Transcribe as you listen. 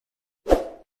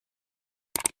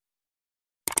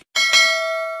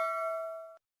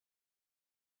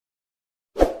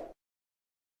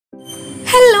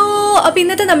അപ്പോൾ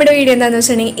ഇന്നത്തെ നമ്മുടെ വീഡിയോ എന്താണെന്ന്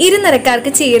വെച്ചിട്ടുണ്ടെങ്കിൽ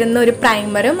ഇരുനിറക്കാർക്ക് ചേരുന്ന ഒരു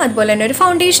പ്രൈമറും അതുപോലെ തന്നെ ഒരു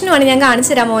ഫൗണ്ടേഷനുമാണ് ഞാൻ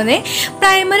കാണിച്ചു തരാൻ പോകുന്നത്.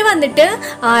 പ്രൈമർ വന്നിട്ട്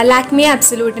ലാക്മി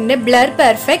അബ്സല്യൂട്ടിൻ്റെ ബ്ലർ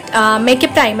പെർഫെക്റ്റ്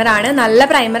മേക്കപ്പ് പ്രൈമറാണ്. നല്ല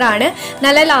പ്രൈമറാണ്,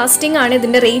 നല്ല ലാസ്റ്റിംഗ് ആണ്.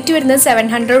 ഇതിൻ്റെ റേറ്റ് വരുന്നത്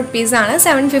 700 റുപ്പീസാണ്.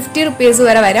 750 റുപ്പീസ്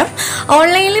വരെ വരും.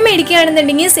 ഓൺലൈനിൽ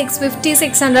മേടിക്കുകയാണെന്നുണ്ടെങ്കിൽ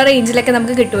 650-600 റേഞ്ചിലൊക്കെ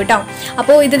നമുക്ക് കിട്ടും കേട്ടോ.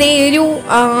 അപ്പോൾ ഇത് ഒരു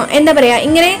എന്താ പറയുക,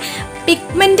 ഇങ്ങനെ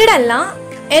പിഗ്മെൻറ്റഡ് അല്ല,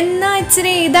 എന്നാൽ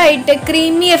ഇച്ചിരി ഇതായിട്ട്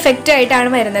ക്രീമി എഫക്റ്റ് ആയിട്ടാണ്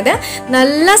വരുന്നത്.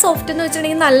 നല്ല സോഫ്റ്റ് എന്ന്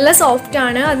വെച്ചിട്ടുണ്ടെങ്കിൽ നല്ല സോഫ്റ്റ്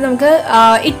ആണ്. അത് നമുക്ക്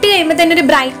ഇട്ട് കഴിയുമ്പോൾ തന്നെ ഒരു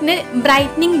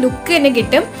ബ്രൈറ്റനിങ് ലുക്ക് തന്നെ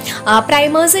കിട്ടും.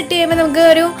 പ്രൈമേഴ്സ് ഇട്ട് കഴിയുമ്പോൾ നമുക്ക്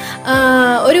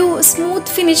ഒരു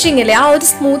സ്മൂത്ത് ഫിനിഷിംഗ് ഇല്ലേ, ആ ഒരു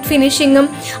സ്മൂത്ത് ഫിനിഷിങ്ങും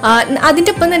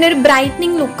അതിൻ്റെ ഒപ്പം തന്നെ ഒരു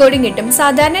ബ്രൈറ്റനിങ് ലുക്കോടും കിട്ടും.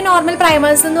 സാധാരണ നോർമൽ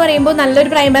പ്രൈമേഴ്സ് എന്ന് പറയുമ്പോൾ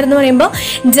നല്ലൊരു പ്രൈമർ എന്ന് പറയുമ്പോൾ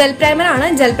ജെൽ പ്രൈമറാണ്.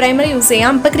 ജെൽ പ്രൈമർ യൂസ്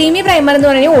ചെയ്യാം. ഇപ്പോൾ ക്രീമി പ്രൈമർ എന്ന്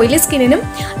പറയുന്നത് ഓയിലി സ്കിന്നിനും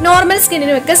നോർമൽ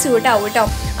സ്കിന്നിനും ഒക്കെ സ്യൂട്ട് ആവും കേട്ടോ.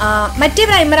 മറ്റേ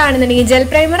പ്രൈമർ ആണെന്നുണ്ടെങ്കിൽ ജെൽ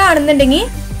പ്രൈമർ ആണെന്നുണ്ടെങ്കിൽ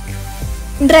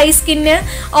dry skin,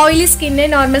 oily skin,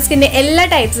 normal skin എല്ലാ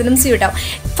ടൈപ്സിനും സ്യൂട്ട് ആവും.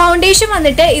 ഫൗണ്ടേഷൻ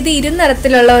വന്നിട്ട് ഇത്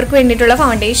ഇരുനിറത്തിലുള്ളവർക്ക് വേണ്ടിയിട്ടുള്ള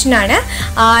ഫൗണ്ടേഷനാണ്.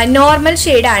 നോർമൽ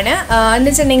ഷെയ്ഡാണ്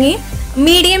എന്ന് വെച്ചിട്ടുണ്ടെങ്കിൽ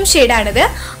മീഡിയം ഷെയ്ഡാണിത്.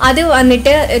 അത്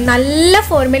വന്നിട്ട് നല്ല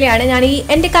ഫോർമുലയാണ്. ഞാൻ ഈ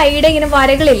എൻ്റെ കൈയുടെ ഇങ്ങനെ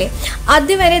വരകളില്ലേ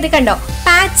അതുവരെ ഇത് കണ്ടോ,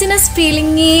 പാച്ചിനസ്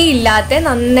ഫീലിംഗേ ഇല്ലാത്ത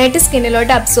നന്നായിട്ട്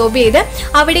സ്കിന്നിലോട്ട് അബ്സോർബ് ചെയ്ത്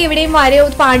അവിടെ ഇവിടെയും വരയോ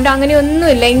പാണ്ടോ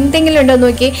അങ്ങനെയൊന്നുമില്ല. എന്തെങ്കിലും ഉണ്ടോ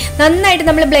നോക്കി നന്നായിട്ട്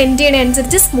നമ്മൾ ബ്ലെൻഡ്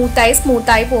ചെയ്യണതനുസരിച്ച്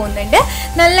സ്മൂത്തായി പോകുന്നുണ്ട്.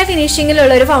 നല്ല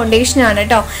ഫിനിഷിങ്ങിലുള്ള ഒരു ഫൗണ്ടേഷനാണ്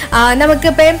കേട്ടോ.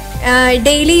 നമുക്കിപ്പോൾ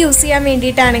ഡെയിലി യൂസ് ചെയ്യാൻ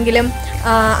വേണ്ടിയിട്ടാണെങ്കിലും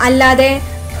അല്ലാതെ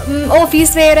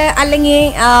ഓഫീസ് വെയർ അല്ലെങ്കിൽ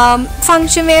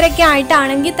ഫങ്ഷൻ വെയർ ഒക്കെ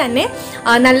ആയിട്ടാണെങ്കിൽ തന്നെ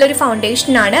നല്ലൊരു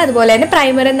ഫൗണ്ടേഷനാണ്. അതുപോലെ തന്നെ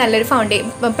പ്രൈമറും നല്ലൊരു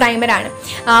പ്രൈമറാണ്.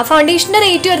 ഫൗണ്ടേഷൻ്റെ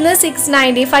റേറ്റ് വരുന്നത്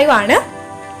 695 ആണ്.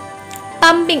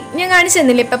 പമ്പിങ് ഞാൻ കാണിച്ചു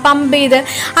തന്നില്ല, ഇപ്പം പമ്പ് ചെയ്ത്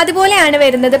അതുപോലെയാണ്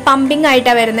വരുന്നത്. പമ്പിങ്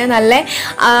ആയിട്ടാണ് വരുന്നത്. നല്ല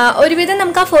ഒരുവിധം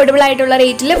നമുക്ക് അഫോർഡബിൾ ആയിട്ടുള്ള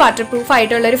റേറ്റിൽ വാട്ടർ പ്രൂഫ്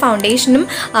ആയിട്ടുള്ള ഒരു ഫൗണ്ടേഷനും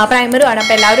പ്രൈമറും ആണ്.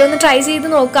 അപ്പോൾ എല്ലാവരും ഒന്ന് ട്രൈ ചെയ്ത്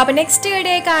നോക്കുക. അപ്പോൾ നെക്സ്റ്റ്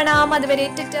വീഡിയോ കാണാം. അതുവരെ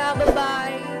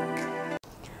ബൈ.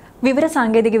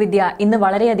 വിവരസാങ്കേതികവിദ്യ ഇന്ന്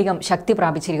വളരെയധികം ശക്തി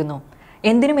പ്രാപിച്ചിരിക്കുന്നു.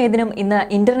 എന്തിനും ഏതിനും ഇന്ന്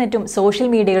ഇന്റർനെറ്റും സോഷ്യൽ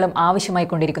മീഡിയകളും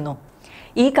ആവശ്യമായിക്കൊണ്ടിരിക്കുന്നു.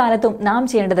 ഈ കാലത്തും നാം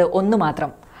ചെയ്യേണ്ടത് ഒന്നു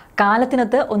മാത്രം,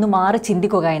 കാലത്തിനൊത്ത് ഒന്ന് മാറി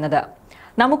ചിന്തിക്കുക എന്നത്.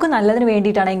 നമുക്ക് നല്ലതിന്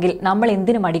വേണ്ടിയിട്ടാണെങ്കിൽ നമ്മൾ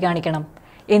എന്തിനു മടി കാണിക്കണം?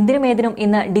 എന്തിനും ഏതിനും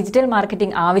ഇന്ന് ഡിജിറ്റൽ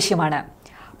മാർക്കറ്റിംഗ് ആവശ്യമാണ്.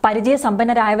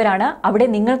 പരിചയസമ്പന്നരായവരാണ് അവിടെ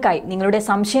നിങ്ങൾക്കായി നിങ്ങളുടെ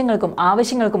സംശയങ്ങൾക്കും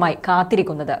ആവശ്യങ്ങൾക്കുമായി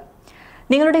കാത്തിരിക്കുന്നത്.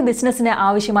 നിങ്ങളുടെ ബിസിനസ്സിന്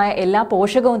ആവശ്യമായ എല്ലാ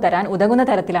പോഷകവും തരാൻ ഉതകുന്ന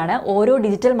തരത്തിലാണ് ഓരോ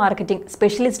ഡിജിറ്റൽ മാർക്കറ്റിംഗ്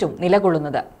സ്പെഷ്യലിസ്റ്റും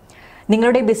നിലകൊള്ളുന്നത്.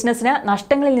 നിങ്ങളുടെ ബിസിനസ്സിന്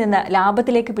നഷ്ടങ്ങളിൽ നിന്ന്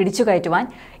ലാഭത്തിലേക്ക് പിടിച്ചു കയറ്റുവാൻ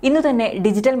ഇന്നു തന്നെ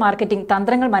ഡിജിറ്റൽ മാർക്കറ്റിംഗ്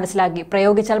തന്ത്രങ്ങൾ മനസ്സിലാക്കി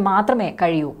പ്രയോഗിച്ചാൽ മാത്രമേ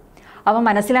കഴിയൂ. അവ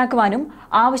മനസ്സിലാക്കുവാനും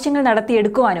ആവശ്യങ്ങൾ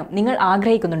നടത്തിയെടുക്കുവാനും നിങ്ങൾ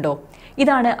ആഗ്രഹിക്കുന്നുണ്ടോ?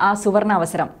 ഇതാണ് ആ സുവർണ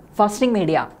അവസരം. ഫസ്റ്റിംഗ്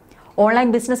മീഡിയ ഓൺലൈൻ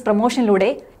ബിസിനസ് പ്രൊമോഷനിലൂടെ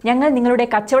ഞങ്ങൾ നിങ്ങളുടെ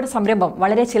കച്ചവട സംരംഭം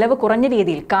വളരെ ചിലവ് കുറഞ്ഞ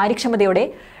രീതിയിൽ കാര്യക്ഷമതയോടെ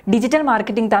ഡിജിറ്റൽ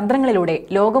മാർക്കറ്റിംഗ് തന്ത്രങ്ങളിലൂടെ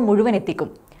ലോകം മുഴുവൻ എത്തിക്കും.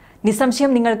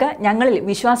 നിസ്സംശയം നിങ്ങൾക്ക് ഞങ്ങളിൽ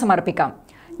വിശ്വാസമർപ്പിക്കാം.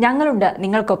 ഞങ്ങളുണ്ട്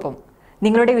നിങ്ങൾക്കൊപ്പം,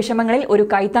 നിങ്ങളുടെ വിഷമങ്ങളിൽ ഒരു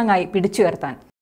കൈത്താങ്ങായി പിടിച്ചുയർത്താൻ.